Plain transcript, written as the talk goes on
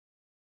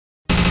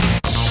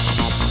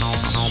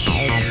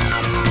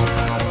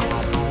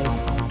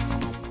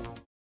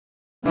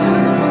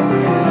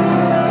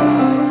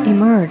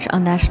emerge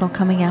on National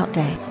Coming Out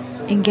Day.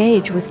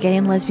 Engage with gay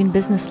and lesbian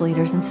business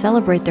leaders and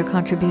celebrate their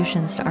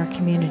contributions to our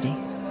community.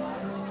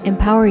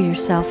 Empower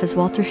yourself as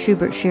Walter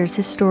Schubert shares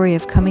his story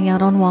of coming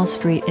out on Wall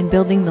Street and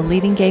building the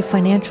leading gay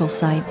financial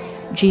site,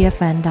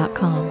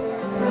 GFN.com.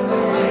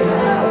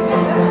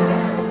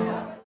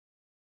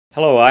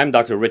 Hello, I'm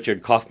Dr.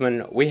 Richard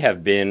Kaufman. We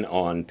have been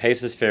on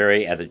Paces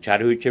Ferry at the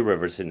Chattahoochee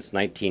River since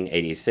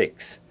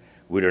 1986.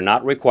 We do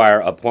not require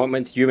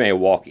appointments. You may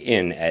walk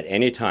in at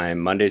any time,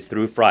 Mondays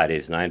through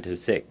Fridays, 9 to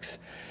 6.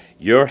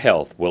 Your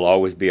health will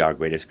always be our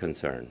greatest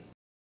concern.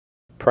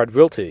 Pride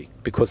Realty,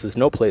 because there's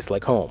no place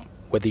like home.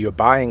 Whether you're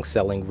buying,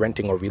 selling,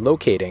 renting, or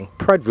relocating,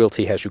 Pride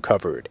Realty has you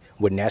covered.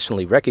 We're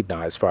nationally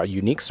recognized for our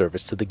unique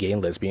service to the gay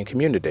and lesbian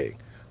community.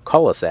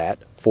 Call us at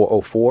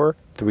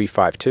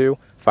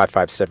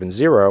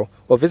 404-352-5570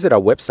 or visit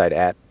our website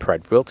at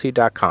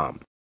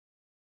priderealty.com.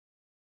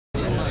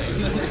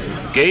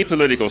 Gay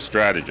political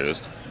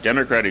strategist,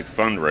 Democratic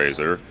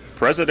fundraiser,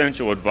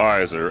 presidential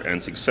advisor,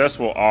 and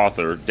successful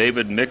author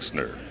David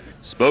Mixner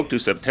spoke to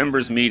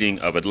September's meeting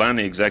of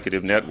Atlanta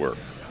Executive Network.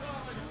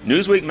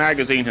 Newsweek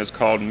magazine has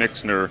called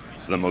Mixner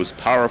the most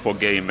powerful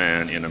gay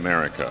man in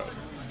America.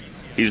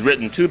 He's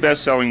written 2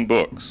 best-selling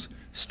books,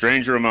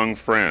 Stranger Among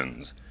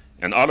Friends,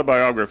 an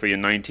autobiography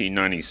in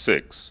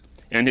 1996,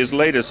 and his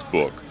latest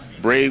book,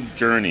 Brave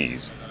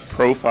Journeys,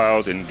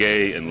 Profiles in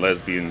Gay and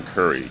Lesbian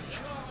Courage.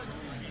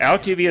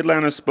 OutTV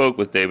Atlanta spoke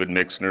with David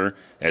Mixner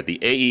at the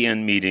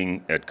AEN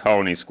meeting at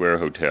Colony Square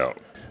Hotel.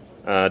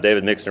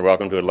 David Mixner,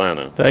 welcome to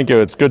Atlanta. Thank you.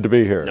 It's good to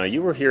be here. Now,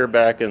 you were here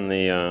back in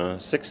the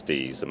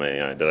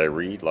 60s, did I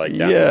read, like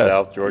down in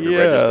South Georgia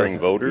registering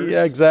voters?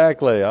 Yeah,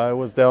 exactly. I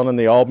was down in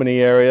the Albany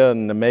area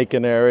and the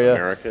Macon area.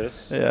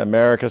 Americus? Yeah,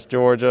 Americus,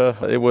 Georgia.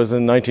 It was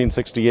in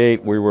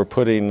 1968 we were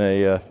putting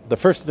the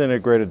first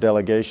integrated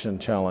delegation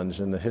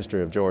challenge in the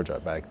history of Georgia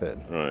back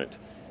then. Right.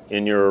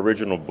 In your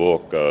original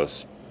book,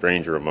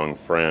 Stranger Among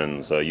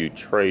Friends, you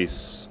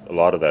trace a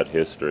lot of that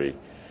history.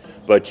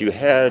 But you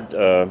had,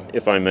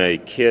 if I may,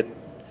 Kit,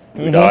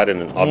 who died in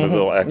an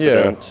automobile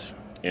accident,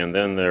 and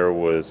then there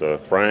was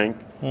Frank,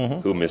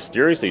 who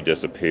mysteriously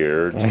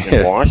disappeared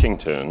in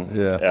Washington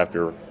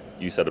after,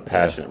 you said, a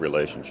passionate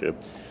relationship.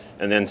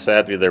 And then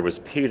sadly there was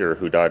Peter,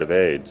 who died of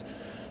AIDS.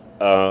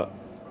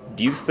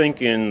 Do you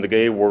think in the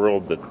gay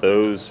world that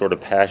those sort of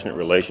passionate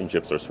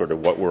relationships are sort of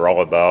what we're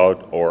all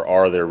about, or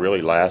are there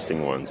really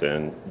lasting ones?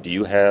 And do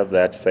you have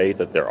that faith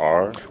that there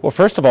are? Well,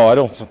 first of all, I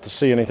don't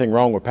see anything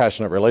wrong with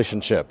passionate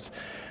relationships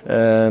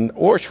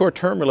or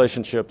short-term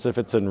relationships if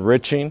it's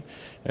enriching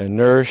and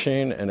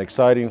nourishing and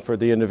exciting for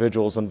the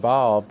individuals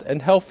involved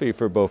and healthy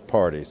for both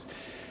parties.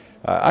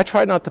 I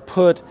try not to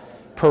put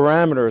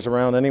parameters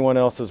around anyone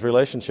else's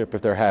relationship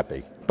if they're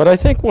happy. But I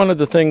think one of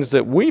the things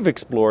that we've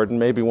explored, and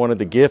maybe one of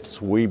the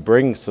gifts we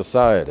bring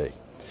society,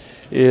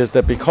 is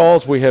that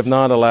because we have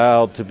not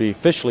allowed to be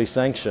officially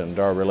sanctioned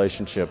our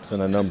relationships in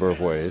a number of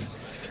ways,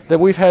 that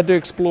we've had to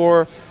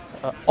explore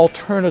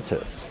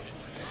alternatives.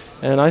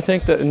 And I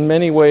think that in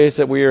many ways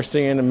that we are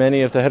seeing in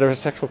many of the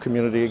heterosexual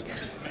community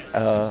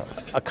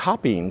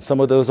copying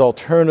some of those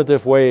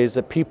alternative ways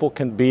that people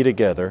can be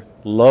together,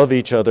 love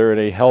each other in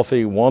a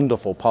healthy,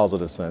 wonderful,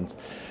 positive sense,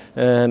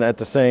 and at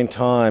the same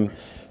time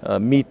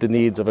meet the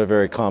needs of a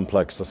very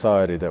complex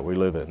society that we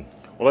live in.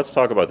 Well, let's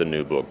talk about the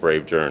new book,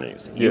 Brave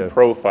Journeys. You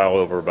profile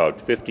over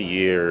about 50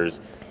 years,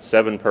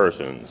 7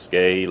 persons,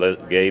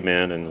 gay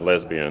men and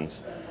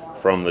lesbians,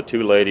 from the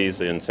 2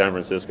 ladies in San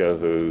Francisco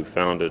who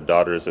founded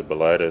Daughters of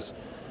Bilitis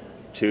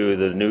to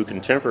the new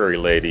contemporary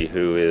lady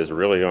who is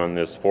really on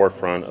this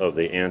forefront of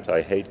the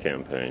anti-hate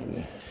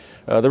campaign.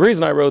 The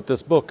reason I wrote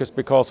this book is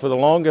because for the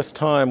longest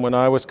time when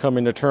I was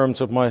coming to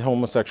terms with my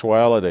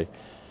homosexuality,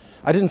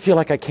 I didn't feel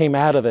like I came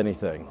out of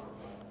anything.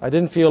 I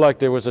didn't feel like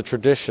there was a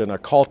tradition, a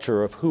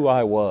culture of who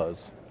I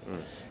was.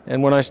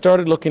 And when I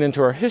started looking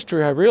into our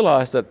history, I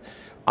realized that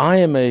I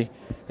am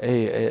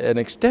an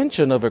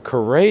extension of a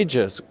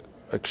courageous,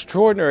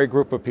 extraordinary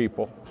group of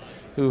people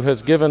who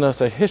has given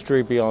us a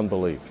history beyond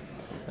belief.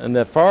 And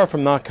that far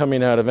from not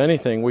coming out of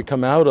anything, we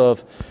come out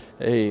of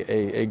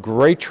a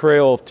great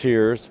trail of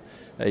tears,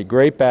 a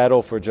great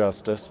battle for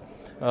justice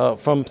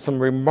from some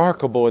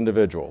remarkable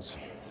individuals.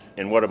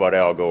 And what about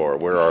Al Gore?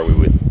 Where are we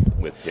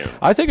with him?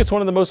 I think it's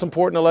one of the most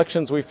important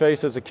elections we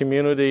face as a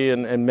community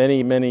in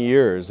many, many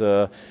years.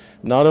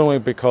 Not only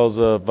because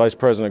of Vice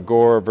President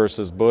Gore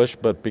versus Bush,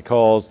 but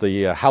because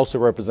the House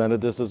of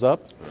Representatives is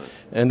up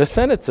and the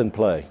Senate's in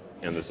play.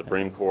 And the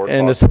Supreme Court?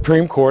 And the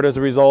Supreme Court, as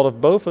a result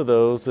of both of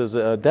those, is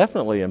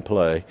definitely in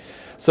play.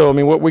 So, I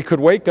mean, what we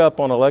could wake up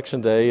on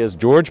Election Day is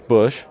George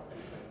Bush,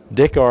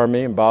 Dick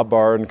Armey, and Bob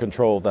Barr in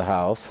control of the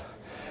House,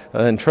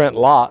 and Trent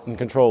Lott in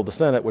control of the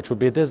Senate, which would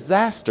be a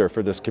disaster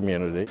for this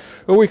community.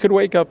 Or we could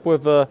wake up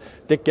with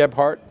Dick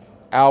Gephardt,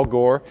 Al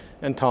Gore,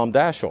 and Tom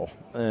Daschle.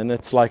 And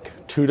it's like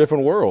 2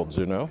 different worlds,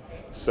 you know.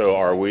 So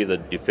are we the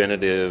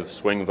definitive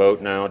swing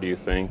vote now, do you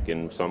think,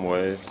 in some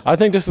ways? I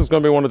think this is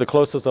going to be one of the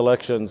closest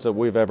elections that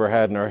we've ever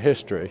had in our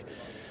history.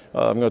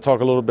 I'm going to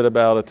talk a little bit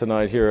about it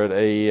tonight here at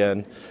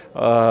AEN.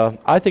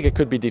 I think it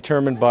could be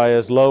determined by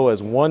as low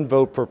as 1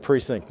 vote per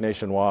precinct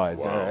nationwide,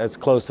 as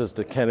close as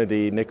the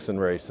Kennedy-Nixon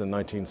race in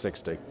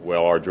 1960.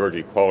 Well, our Georgia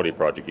Equality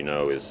Project, you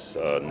know, is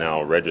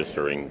now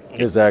registering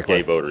Exactly.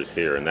 gay voters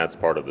here, and that's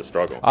part of the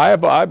struggle.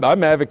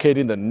 I'm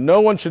advocating that no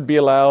one should be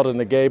allowed in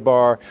the gay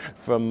bar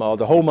from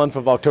the whole month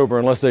of October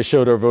unless they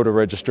show their voter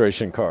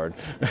registration card.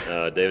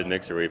 David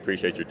Mixner, we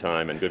appreciate your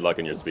time, and good luck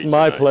in your speech It's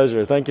my tonight.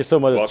 pleasure. Thank you so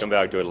much. Welcome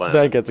back to Atlanta.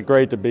 Thank you. It's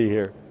great to be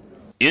here.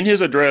 In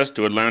his address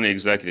to Atlanta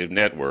Executive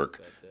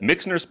Network,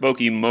 Mixner spoke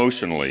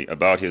emotionally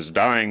about his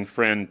dying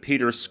friend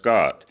Peter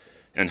Scott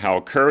and how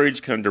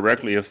courage can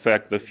directly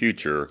affect the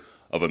future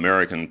of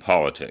American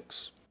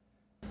politics.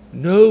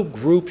 No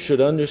group should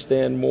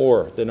understand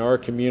more than our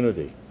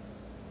community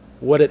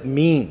what it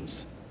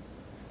means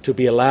to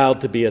be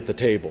allowed to be at the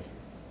table.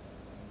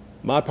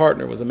 My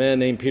partner was a man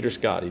named Peter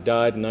Scott. He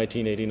died in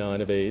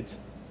 1989 of AIDS.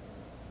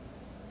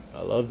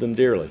 I loved him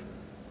dearly.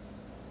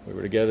 We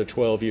were together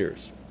 12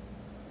 years.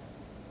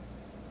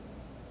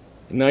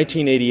 In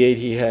 1988,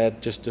 he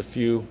had just a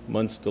few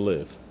months to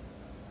live.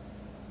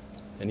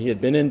 And he had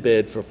been in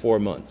bed for 4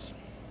 months.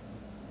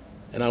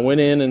 And I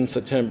went in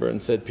September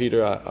and said,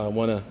 Peter, I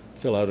want to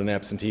fill out an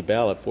absentee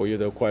ballot for you,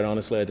 though quite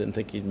honestly, I didn't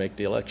think he'd make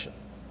the election.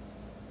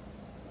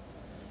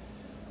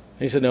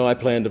 And he said, no, I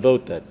plan to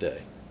vote that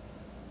day.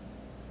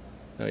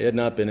 Now, he had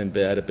not been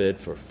out of bed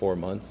for 4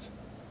 months.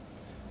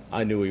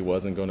 I knew he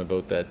wasn't going to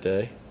vote that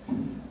day,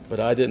 but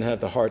I didn't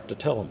have the heart to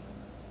tell him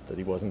that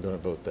he wasn't going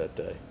to vote that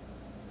day.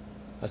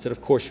 I said,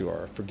 of course you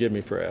are. Forgive me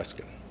for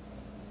asking.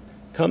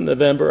 Come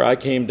November, I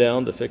came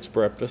down to fix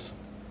breakfast.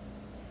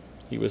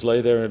 He was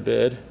lay there in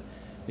bed.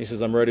 He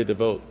says, I'm ready to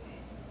vote.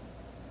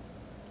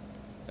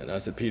 And I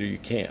said, Peter, you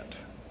can't.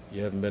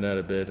 You haven't been out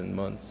of bed in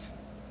months.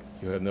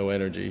 You have no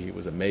energy. He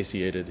was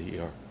emaciated.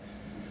 He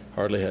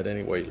hardly had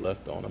any weight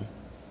left on him.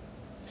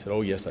 He said,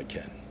 oh, yes, I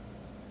can.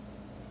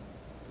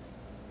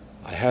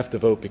 I have to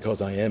vote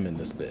because I am in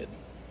this bed.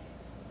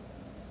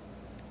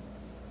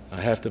 I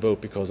have to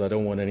vote because I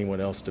don't want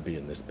anyone else to be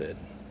in this bed.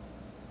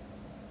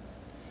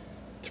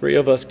 3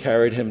 of us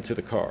carried him to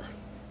the car,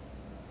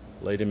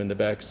 laid him in the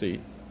back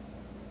seat,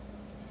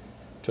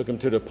 took him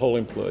to the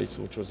polling place,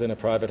 which was in a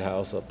private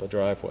house up a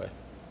driveway.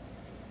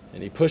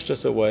 And he pushed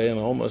us away and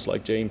almost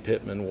like Jane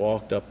Pittman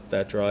walked up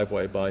that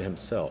driveway by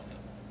himself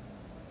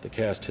to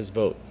cast his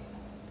vote.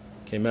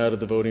 Came out of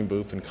the voting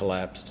booth and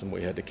collapsed, and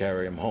we had to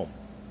carry him home.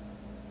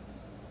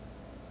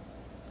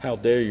 How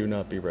dare you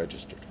not be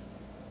registered?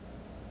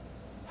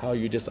 How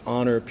you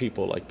dishonor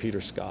people like Peter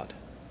Scott,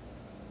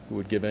 who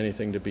would give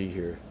anything to be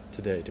here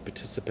today, to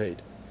participate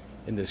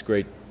in this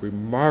great,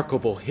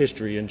 remarkable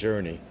history and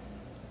journey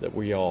that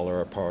we all are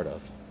a part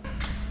of.